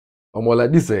I'm more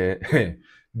like this,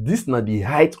 this na the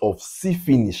height of sea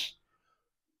finish.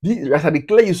 As I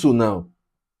declare you so now,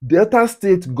 Delta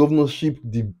State governorship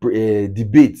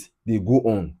debate they go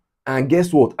on. And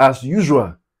guess what? As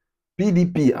usual,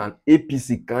 PDP and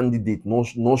APC candidate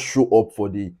not show up for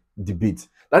the debate.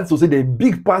 That's to say they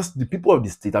big past the people of the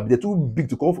state. I mean, they're too big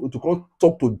to come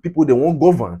talk to the people they won't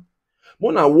govern.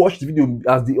 When I watch the video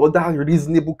as the other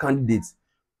reasonable candidates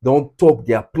don't talk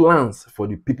their plans for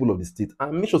the people of the state,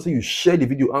 and make sure say you share the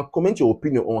video and comment your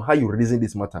opinion on how you reason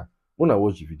this matter. When I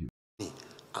watch the video.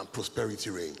 And prosperity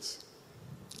reigns.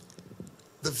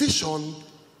 The vision,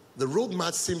 the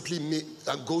roadmap simply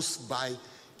goes by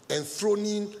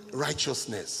enthroning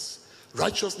righteousness.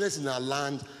 Righteousness in our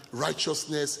land,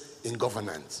 righteousness in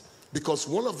governance. Because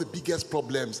one of the biggest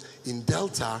problems in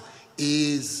Delta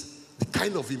is the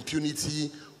kind of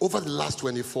impunity over the last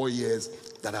 24 years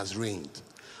that has reigned.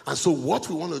 And so what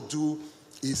we want to do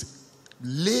is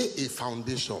lay a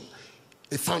foundation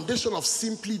of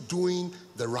simply doing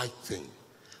the right thing.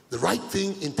 The right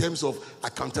thing in terms of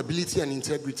accountability and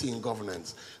integrity in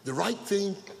governance. The right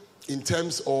thing in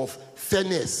terms of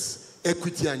fairness,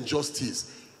 equity, and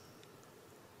justice.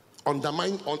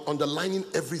 Underlining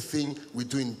everything we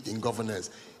do in governance.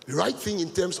 The right thing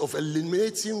in terms of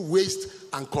eliminating waste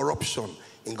and corruption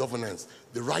in governance.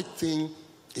 The right thing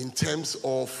in terms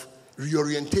of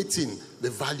reorientating the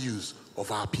values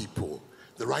of our people.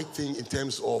 The right thing in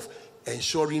terms of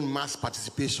ensuring mass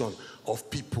participation of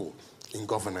people in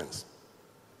governance.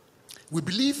 We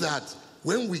believe that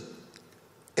when we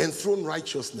enthrone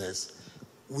righteousness,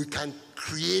 we can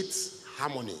create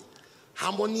harmony.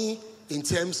 Harmony in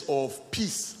terms of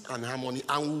peace and harmony,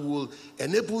 and we will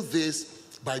enable this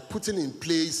by putting in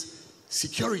place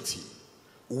security,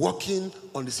 working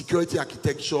on the security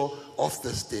architecture of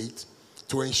the state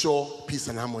to ensure peace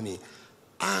and harmony.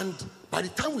 And by the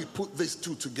time we put these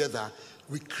two together,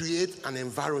 we create an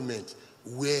environment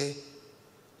where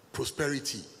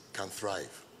prosperity can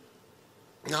thrive.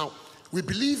 Now, we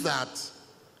believe that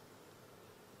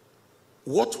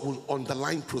what will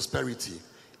underline prosperity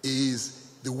is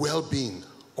the well-being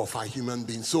of our human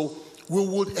beings. So we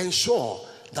would ensure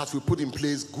that we put in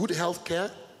place good health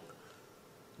care,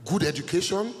 good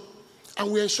education,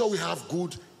 and we ensure we have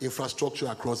good infrastructure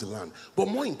across the land. But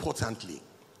more importantly,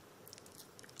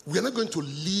 we are not going to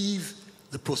leave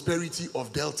the prosperity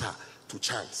of Delta to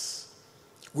chance.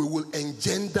 We will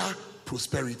engender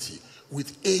prosperity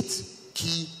with 8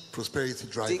 key prosperity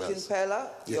drivers. Deacon Pella,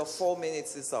 yes. Your 4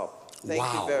 minutes is up. Thank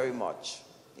you very much.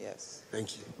 Yes.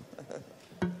 Thank you.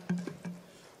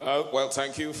 Well,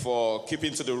 thank you for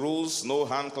keeping to the rules. No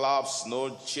hand claps,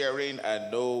 no cheering,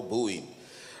 and no booing.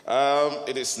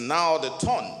 It is now the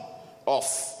turn of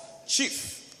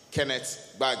Chief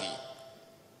Kenneth Baggy.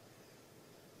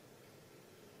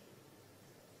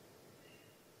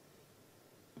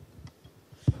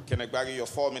 Kenneth Baggy, your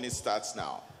 4 minutes starts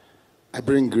now. I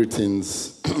bring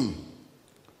greetings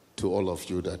to all of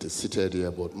you that is seated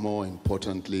here, but more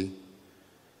importantly,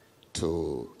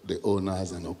 to the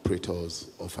owners and operators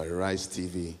of Arise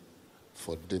TV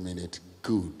for deeming it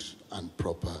good and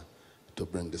proper to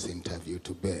bring this interview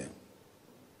to bear.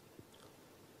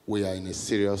 We are in a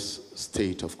serious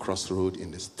state of crossroad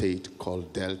in the state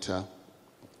called Delta.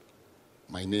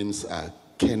 My names are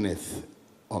Kenneth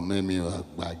Omemio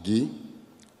Agbagi.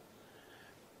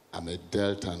 I'm a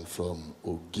Deltan from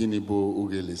Oginibo,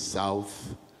 Ugeli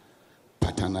South,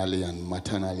 paternally and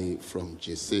maternally from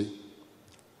Jesse.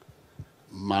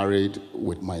 Married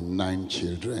with my 9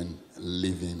 children,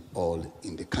 living all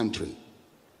in the country.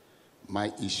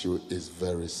 My issue is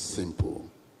very simple.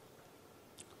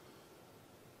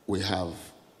 We have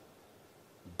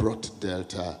brought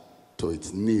Delta to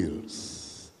its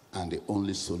knees, and the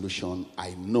only solution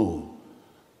I know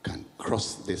can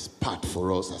cross this path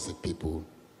for us as a people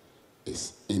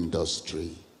is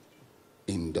industry,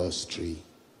 industry,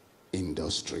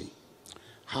 industry.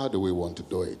 How do we want to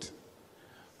do it?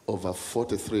 Over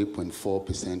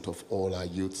 43.4% of all our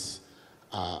youths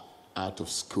are out of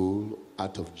school,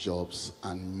 out of jobs,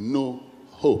 and no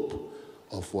hope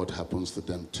of what happens to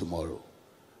them tomorrow.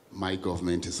 My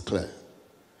government is clear.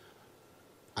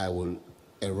 I will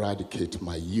eradicate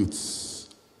my youths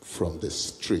from the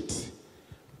street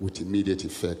with immediate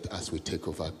effect as we take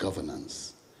over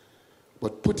governance.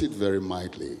 But put it very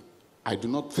mildly, I do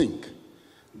not think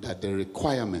that the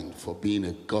requirement for being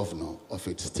a governor of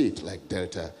a state like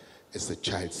Delta is a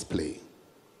child's play.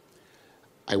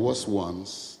 I was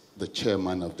once the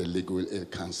chairman of the Legal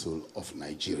Aid Council of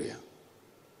Nigeria.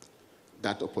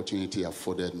 That opportunity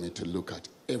afforded me to look at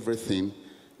everything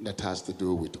that has to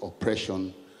do with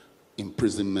oppression,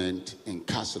 imprisonment,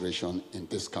 incarceration in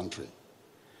this country.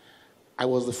 I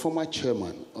was the former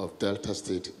chairman of Delta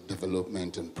State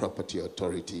Development and Property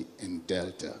Authority in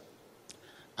Delta,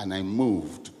 and I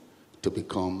moved to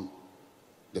become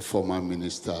the former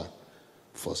minister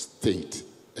for state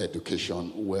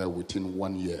education, where within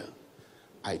 1 year,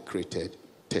 I created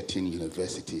 13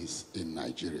 universities in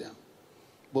Nigeria.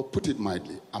 But put it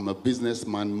mildly, I'm a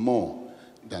businessman more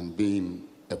than being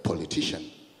a politician.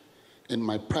 In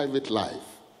my private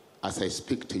life, as I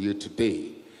speak to you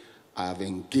today, I have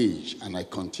engaged and I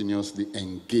continuously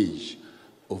engage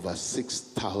over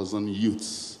 6,000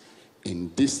 youths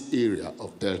in this area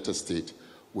of Delta State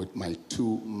with my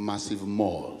 2 massive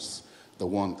malls, the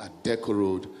one at Deco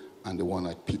Road and the one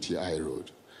at PTI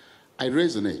Road. I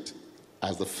resonate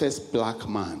as the first black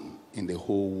man in the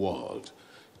whole world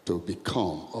to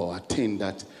become or attain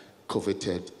that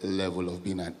coveted level of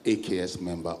being an AKS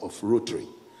member of Rotary.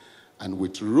 And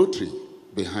with Rotary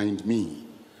behind me,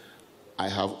 I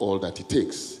have all that it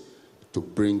takes to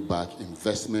bring back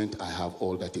investment. I have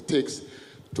all that it takes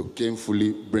to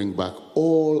gainfully bring back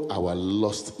all our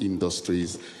lost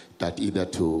industries that either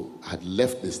had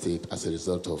left the state as a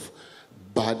result of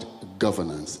bad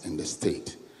governance in the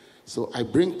state. So I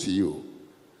bring to you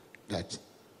that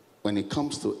when it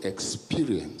comes to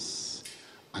experience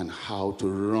and how to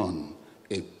run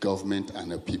a government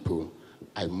and a people,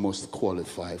 I most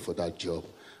qualify for that job,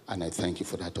 and I thank you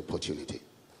for that opportunity.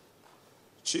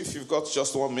 Chief, you've got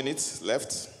just 1 minute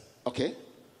left. Okay.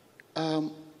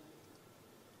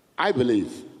 I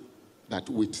believe that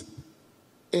with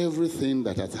everything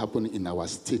that has happened in our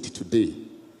state today,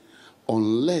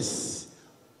 unless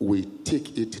we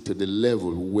take it to the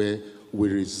level where we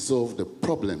resolve the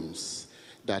problems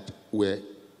that were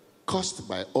caused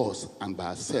by us and by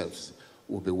ourselves,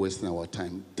 we'll be wasting our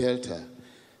time. Delta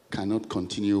cannot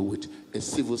continue with a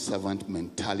civil servant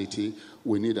mentality.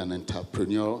 We need an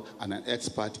entrepreneur and an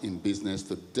expert in business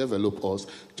to develop us,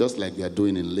 just like they are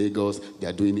doing in Lagos, they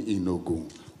are doing in Ogun.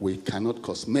 We cannot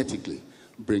cosmetically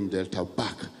bring Delta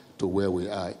back to where we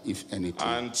are, if anything.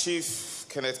 And Chief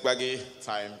Kenneth Gbagi,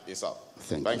 time is up.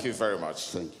 Thank you very much.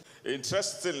 Thank you.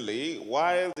 Interestingly,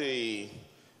 while the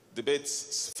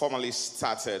debates formally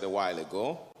started a while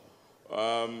ago,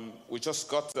 we just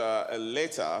got a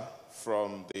letter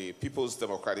from the People's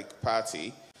Democratic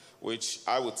Party, which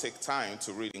I would take time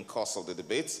to read in course of the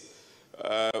debate.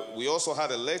 We also had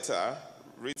a letter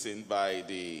written by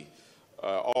the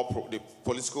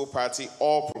political party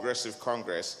All Progressive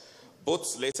Congress,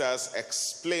 both letters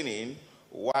explaining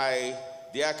why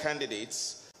their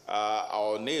candidates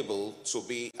are unable to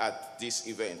be at this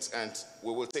event. And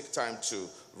we will take time to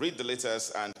read the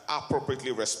letters and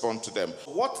appropriately respond to them.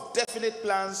 What definite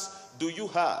plans do you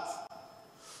have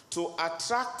to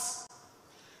attract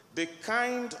the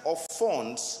kind of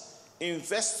funds,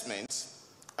 investments,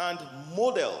 and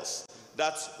models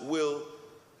that will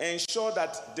ensure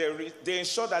that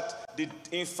the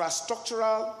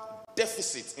infrastructural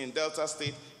deficit in Delta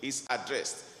State is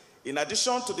addressed? In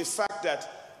addition to the fact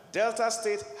that Delta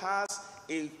State has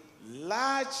a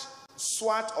large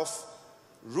swath of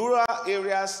rural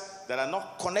areas that are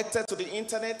not connected to the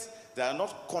internet, that are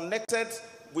not connected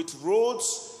with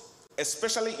roads,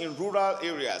 especially in rural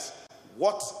areas.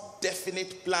 What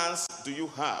definite plans do you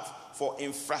have for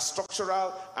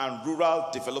infrastructural and rural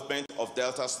development of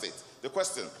Delta State? The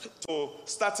question, so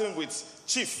starting with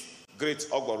Chief Great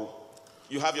Ogboru,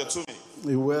 you have your 2 minutes.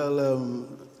 Well,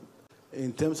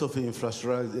 in terms of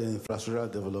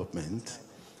infrastructural development,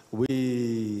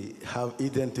 we have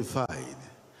identified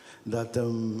that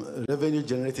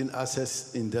revenue-generating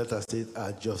assets in Delta State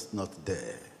are just not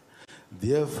there.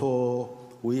 Therefore,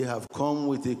 we have come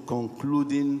with a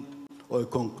conclusion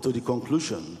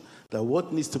that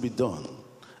what needs to be done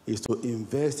is to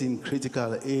invest in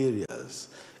critical areas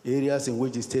in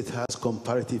which the state has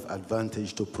comparative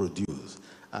advantage to produce,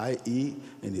 i.e.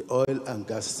 in the oil and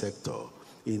gas sector,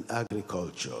 in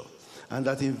agriculture. And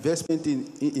that investment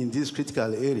in these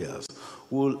critical areas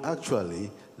will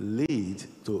actually lead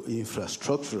to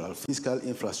fiscal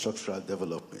infrastructural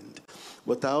development.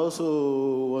 But I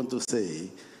also want to say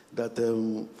that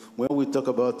when we talk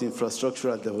about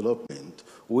infrastructural development,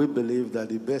 we believe that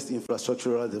the best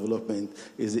infrastructural development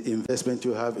is the investment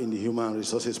you have in the human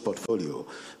resources portfolio,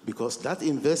 because that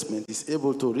investment is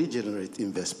able to regenerate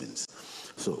investments.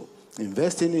 So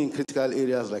investing in critical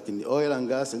areas like in the oil and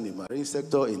gas, in the marine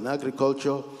sector, in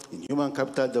agriculture, in human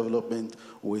capital development,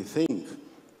 we think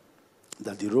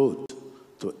that the road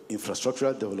to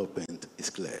infrastructural development is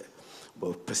clear.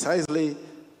 But precisely,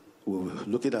 we're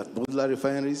looking at modular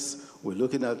refineries, we're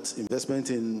looking at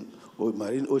investment in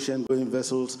marine ocean-going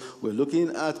vessels, we're looking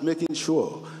at making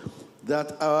sure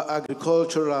that our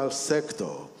agricultural sector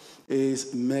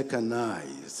is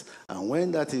mechanized. And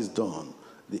when that is done,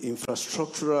 the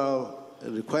infrastructural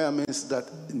requirements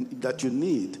that you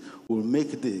need will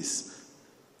make this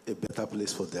a better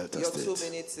place for Delta State. Your 2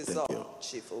 minutes is up,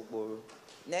 Chief Ogboru.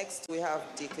 Next, we have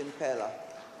Deacon Pella.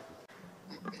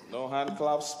 No hand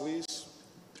claps, please.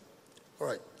 All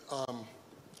right.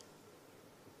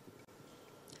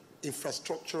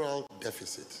 Infrastructural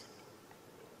deficit.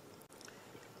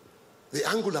 The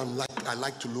angle I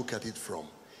like to look at it from,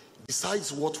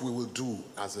 besides what we will do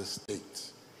as a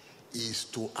state, is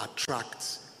to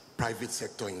attract private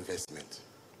sector investment.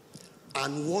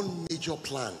 And one major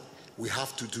plan we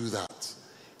have to do that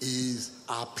is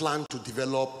our plan to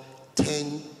develop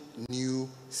 10 new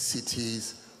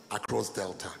cities across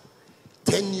Delta.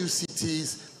 10 new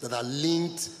cities that are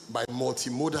linked by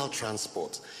multimodal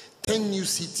transport. 10 new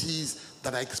cities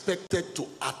that are expected to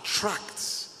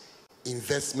attract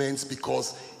investments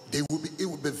because it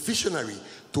will be visionary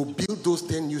to build those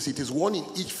 10 new cities, one in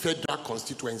each federal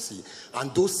constituency.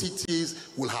 And those cities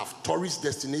will have tourist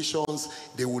destinations,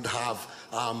 they would have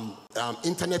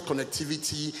internet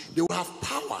connectivity, they will have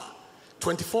power,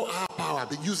 24-hour power,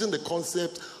 but using the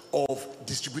concept of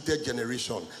distributed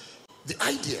generation. The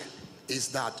idea is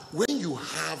that when you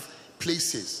have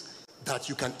places that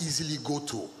you can easily go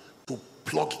to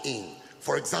plug in,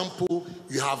 for example,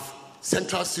 you have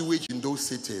central sewage in those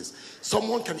cities,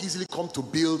 someone can easily come to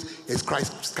build a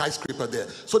skyscraper there.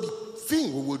 So the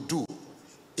thing we will do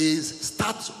is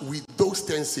start with those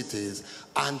 10 cities,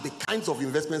 and the kinds of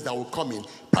investments that will come in,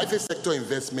 private sector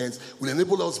investments, will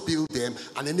enable us build them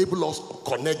and enable us to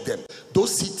connect them.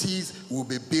 Those cities will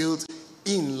be built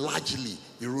in largely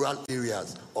the rural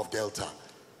areas of Delta.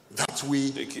 That way,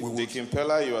 Deacon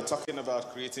Pella, you are talking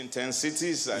about creating 10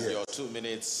 cities, and yes, your 2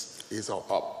 minutes is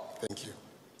up. Thank you.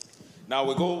 Now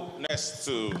we go next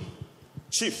to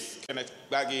Chief Kenneth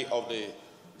Gbagi of the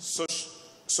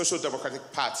Social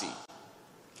Democratic Party.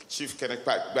 Chief Kenneth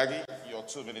Gbagi, your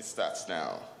 2 minutes starts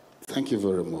now. Thank you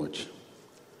very much.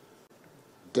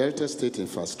 Delta State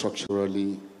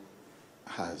infrastructurally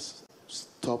has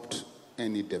stopped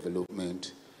any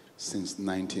development since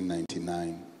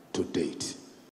 1999 to date.